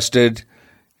was arrested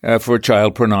for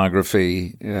child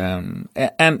pornography. And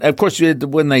of course,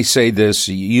 when they say this,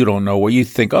 you don't know where you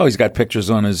think, oh, he's got pictures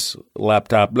on his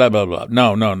laptop, blah, blah, blah.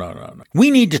 No.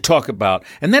 We need to talk about,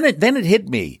 and then it hit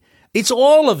me. It's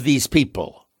all of these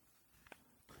people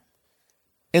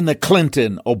in the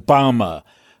Clinton, Obama,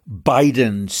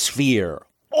 Biden sphere,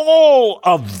 all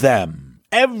of them.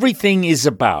 Everything is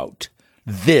about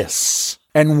this.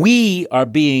 And we are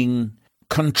being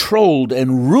controlled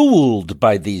and ruled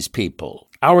by these people.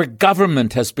 Our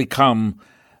government has become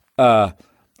a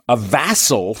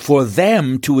vassal for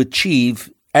them to achieve.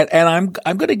 And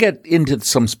I'm going to get into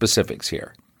some specifics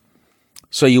here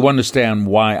so you understand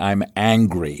why I'm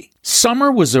angry.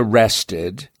 Summer was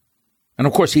arrested, and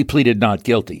of course he pleaded not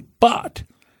guilty. But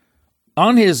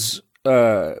on his,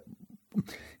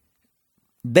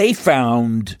 they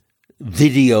found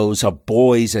videos of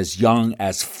boys as young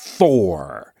as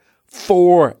 4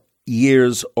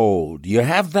 years old. You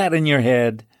have that in your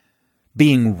head,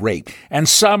 being raped. And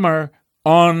Summer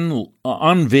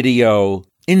on video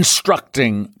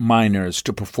instructing minors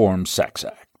to perform sex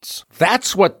acts.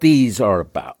 That's what these are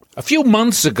about. A few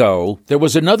months ago, there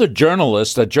was another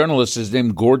journalist. That journalist is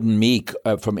named Gordon Meek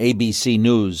from ABC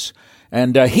News.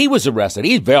 And he was arrested.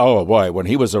 When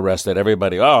he was arrested,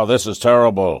 everybody, oh, this is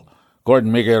terrible.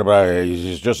 Gordon Meek,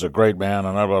 he's just a great man,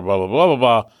 and blah, blah, blah, blah, blah,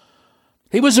 blah.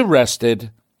 He was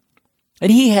arrested,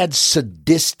 and he had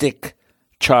sadistic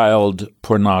child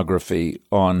pornography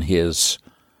on his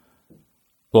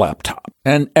laptop.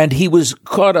 And he was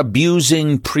caught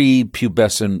abusing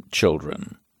prepubescent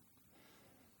children.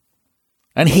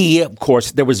 And he, of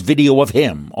course, there was video of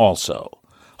him also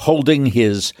holding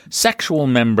his sexual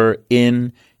member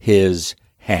in his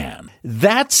hand.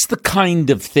 That's the kind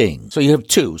of thing. So you have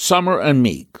two, Summer and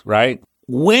Meek, right?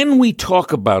 When we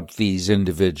talk about these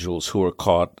individuals who are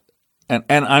caught,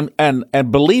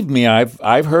 and believe me,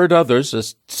 I've heard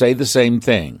others say the same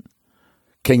thing.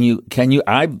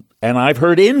 I've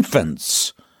heard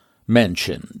infants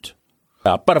mentioned,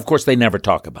 but of course they never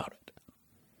talk about it.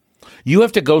 You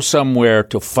have to go somewhere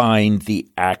to find the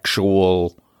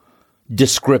actual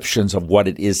descriptions of what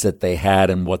it is that they had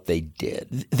and what they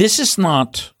did. This is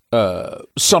not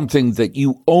something that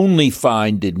you only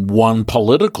find in one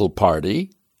political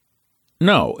party.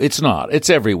 No, it's not. It's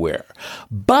everywhere.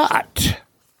 But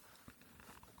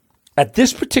at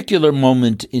this particular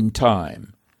moment in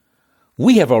time,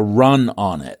 we have a run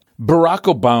on it. Barack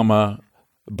Obama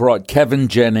brought Kevin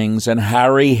Jennings and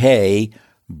Harry Hay,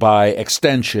 by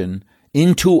extension,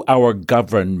 into our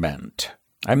government.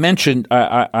 I mentioned,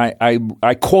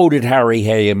 I quoted Harry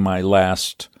Hay in my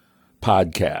last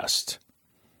podcast,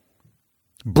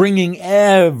 bringing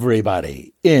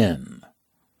everybody in,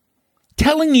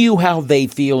 telling you how they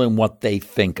feel and what they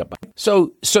think about it.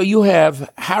 So you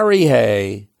have Harry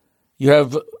Hay, you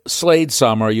have Slade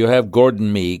Summer, you have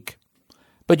Gordon Meek,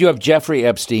 but you have Jeffrey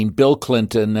Epstein, Bill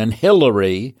Clinton, and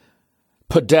Hillary,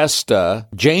 Podesta,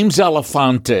 James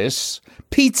Alefantis,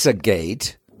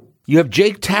 Pizzagate. You have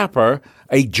Jake Tapper,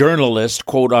 a journalist,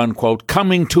 quote unquote,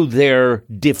 coming to their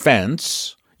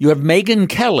defense. You have Megyn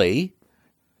Kelly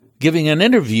giving an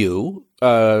interview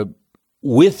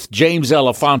with James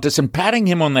Alefantis and patting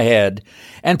him on the head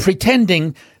and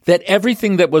pretending that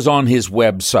everything that was on his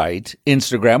website,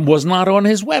 Instagram, was not on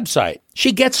his website.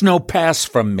 She gets no pass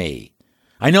from me.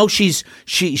 I know she's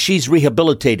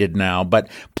rehabilitated now, but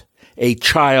a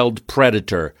child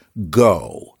predator,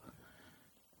 go.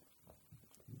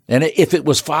 And if it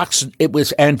was Fox,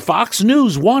 and Fox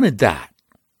News wanted that.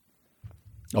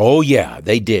 Oh yeah,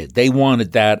 they did. They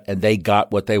wanted that, and they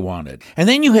got what they wanted. And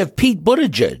then you have Pete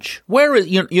Buttigieg. Where is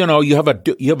you have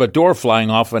a door flying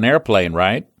off an airplane,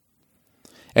 right?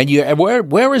 And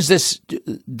where is this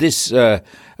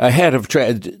head of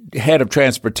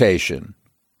transportation,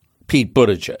 Pete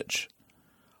Buttigieg,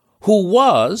 who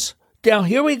was, now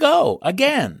here we go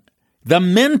again, the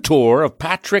mentor of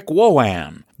Patrick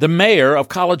Wohan, the mayor of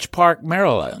College Park,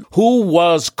 Maryland, who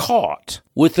was caught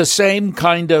with the same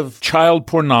kind of child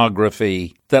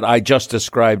pornography that I just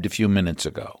described a few minutes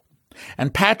ago.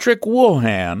 And Patrick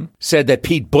Wohan said that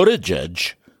Pete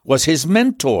Buttigieg was his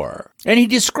mentor. And he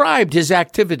described his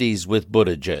activities with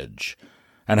Buttigieg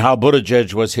and how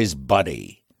Buttigieg was his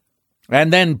buddy.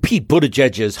 And then Pete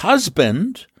Buttigieg's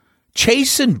husband,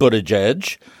 Chasten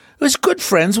Buttigieg, was good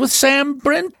friends with Sam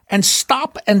Brinton. And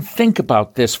stop and think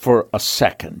about this for a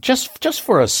second, just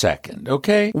for a second,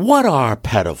 okay? What are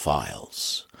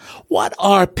pedophiles? What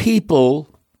are people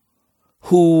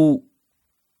who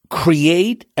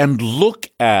create and look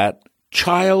at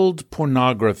child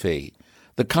pornography,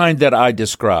 the kind that I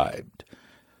described,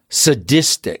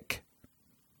 sadistic,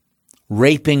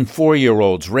 raping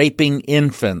 4-year-olds, raping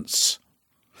infants.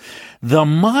 The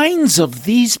minds of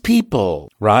these people,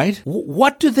 right?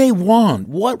 What do they want?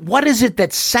 What is it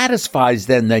that satisfies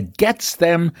them, that gets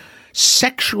them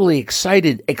sexually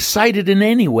excited in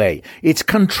any way? It's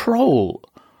control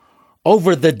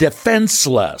over the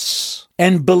defenseless.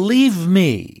 And believe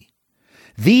me,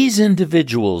 these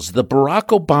individuals, the Barack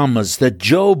Obamas, the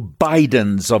Joe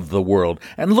Bidens of the world,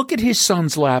 and look at his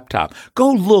son's laptop.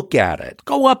 Go look at it.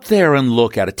 Go up there and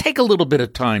look at it. Take a little bit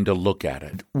of time to look at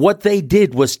it. What they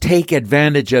did was take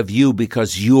advantage of you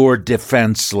because you're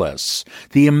defenseless.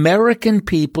 The American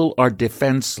people are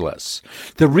defenseless.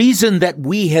 The reason that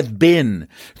we have been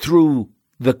through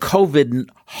the COVID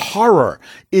horror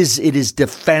is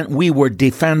we were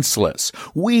defenseless.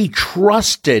 We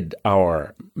trusted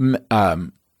our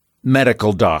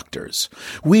medical doctors.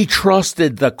 We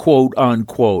trusted the quote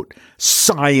unquote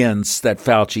science that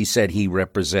Fauci said he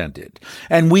represented.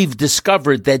 And we've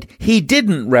discovered that he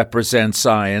didn't represent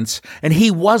science and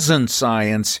he wasn't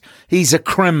science. He's a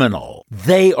criminal.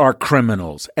 They are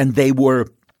criminals, and they were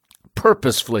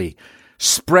purposefully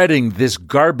spreading this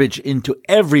garbage into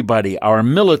everybody, our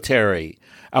military,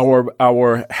 our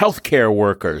healthcare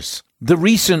workers. The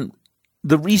recent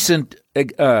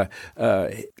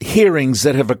hearings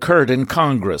that have occurred in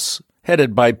Congress,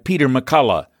 headed by Peter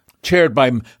McCullough, chaired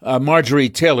by Marjorie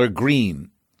Taylor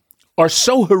Greene, are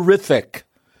so horrific.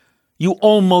 You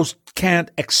almost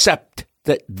can't accept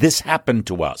that this happened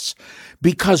to us,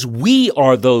 because we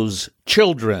are those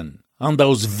children on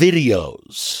those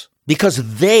videos,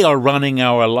 because they are running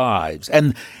our lives.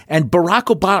 And Barack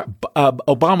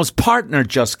Obama's partner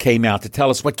just came out to tell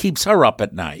us what keeps her up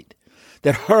at night,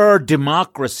 that her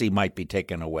democracy might be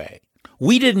taken away.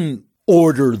 We didn't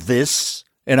order this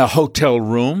in a hotel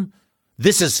room.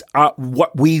 This is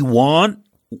what we want.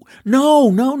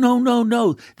 No.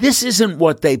 This isn't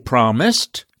what they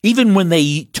promised. Even when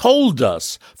they told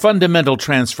us fundamental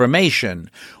transformation,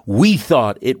 we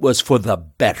thought it was for the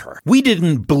better. We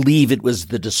didn't believe it was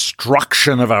the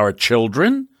destruction of our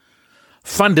children,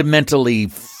 fundamentally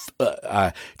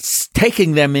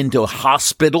taking them into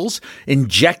hospitals,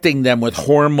 injecting them with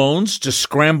hormones to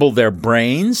scramble their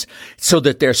brains so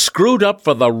that they're screwed up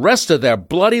for the rest of their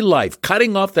bloody life,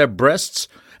 cutting off their breasts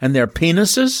and their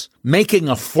penises, making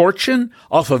a fortune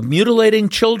off of mutilating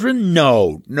children?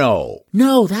 No,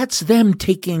 that's them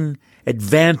taking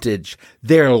advantage,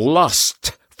 their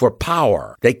lust for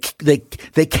power. They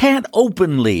can't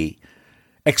openly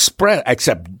express,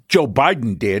 except Joe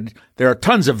Biden did. There are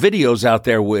tons of videos out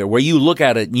there where you look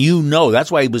at it and you know. That's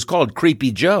why he was called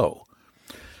Creepy Joe.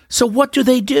 So what do?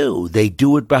 They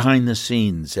do it behind the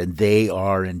scenes, and they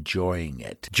are enjoying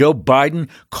it. Joe Biden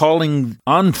calling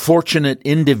unfortunate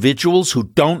individuals who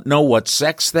don't know what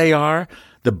sex they are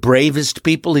the bravest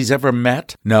people he's ever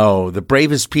met. No, the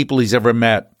bravest people he's ever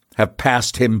met have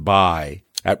passed him by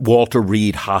at Walter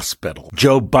Reed Hospital.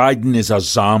 Joe Biden is a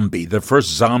zombie, the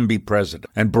first zombie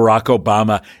president, and Barack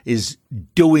Obama is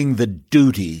doing the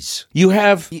duties. You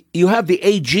have the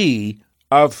AG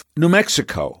of New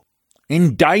Mexico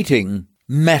indicting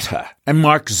Meta and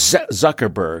Mark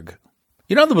Zuckerberg.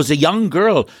 You know, there was a young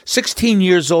girl, 16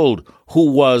 years old,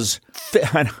 who was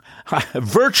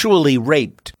virtually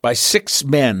raped by 6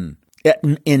 men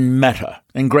in Meta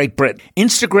in Great Britain.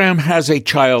 Instagram has a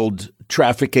child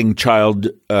trafficking, child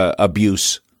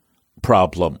abuse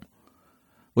problem. It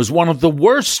was one of the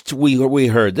worst we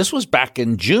heard. This was back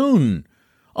in June.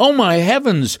 Oh my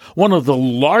heavens, one of the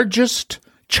largest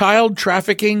child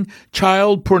trafficking,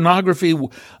 child pornography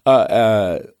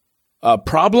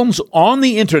problems on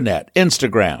the internet,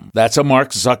 Instagram. That's a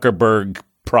Mark Zuckerberg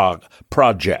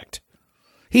project.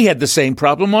 He had the same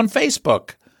problem on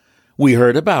Facebook. We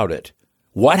heard about it.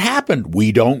 What happened?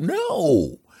 We don't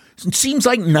know. It seems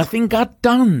like nothing got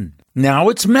done. Now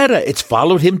it's Meta. It's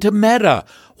followed him to Meta.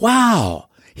 Wow.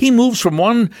 He moves from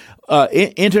one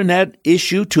internet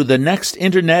issue to the next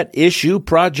internet issue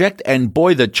project, and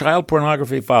boy, the child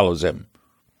pornography follows him.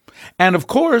 And of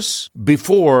course,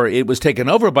 before it was taken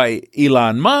over by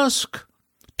Elon Musk,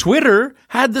 Twitter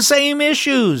had the same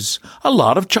issues. A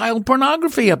lot of child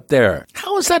pornography up there.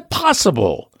 How is that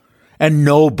possible? And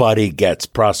nobody gets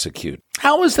prosecuted.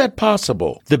 How is that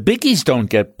possible? The biggies don't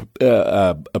get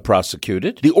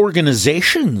prosecuted. The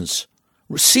organizations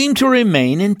seem to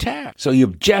remain intact. So you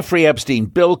have Jeffrey Epstein,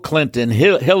 Bill Clinton,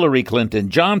 Hillary Clinton,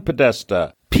 John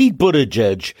Podesta, Pete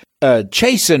Buttigieg,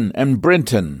 Chasen and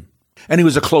Brinton. And he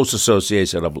was a close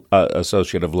associate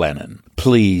of Lenin.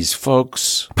 Please,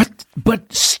 folks.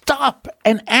 But stop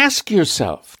and ask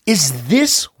yourself, is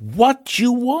this what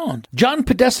you want? John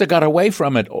Podesta got away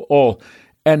from it all,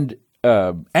 and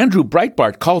Andrew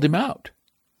Breitbart called him out.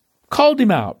 called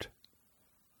him out,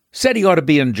 said he ought to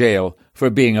be in jail for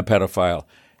being a pedophile.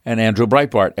 And Andrew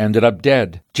Breitbart ended up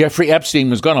dead. Jeffrey Epstein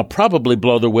was going to probably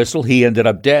blow the whistle. He ended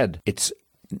up dead.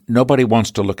 Nobody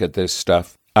wants to look at this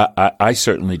stuff. I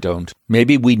certainly don't.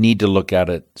 Maybe we need to look at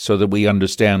it so that we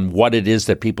understand what it is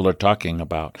that people are talking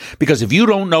about. Because if you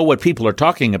don't know what people are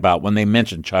talking about when they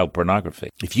mention child pornography,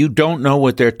 if you don't know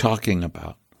what they're talking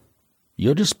about,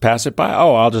 you'll just pass it by.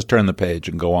 Oh, I'll just turn the page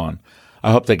and go on.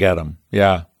 I hope they get them.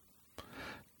 Yeah.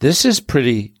 This is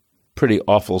pretty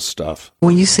awful stuff.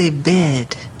 When you say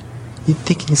bed, you're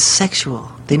thinking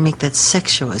sexual. They make that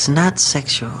sexual. It's not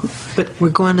sexual. But we're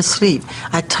going to sleep.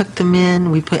 I tuck them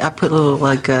in. I put a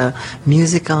little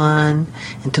music on,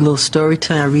 and do a little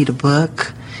storytelling. I read a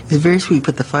book. It's very sweet. We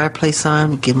put the fireplace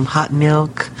on. We give them hot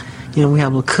milk. We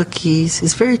have little cookies.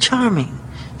 It's very charming.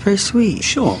 Very sweet.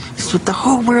 Sure. It's what the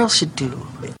whole world should do.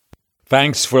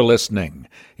 Thanks for listening.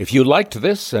 If you liked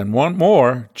this and want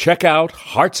more, check out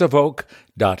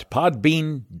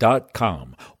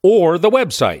heartsofoak.podbean.com or the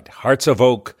website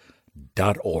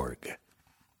heartsofoak.org.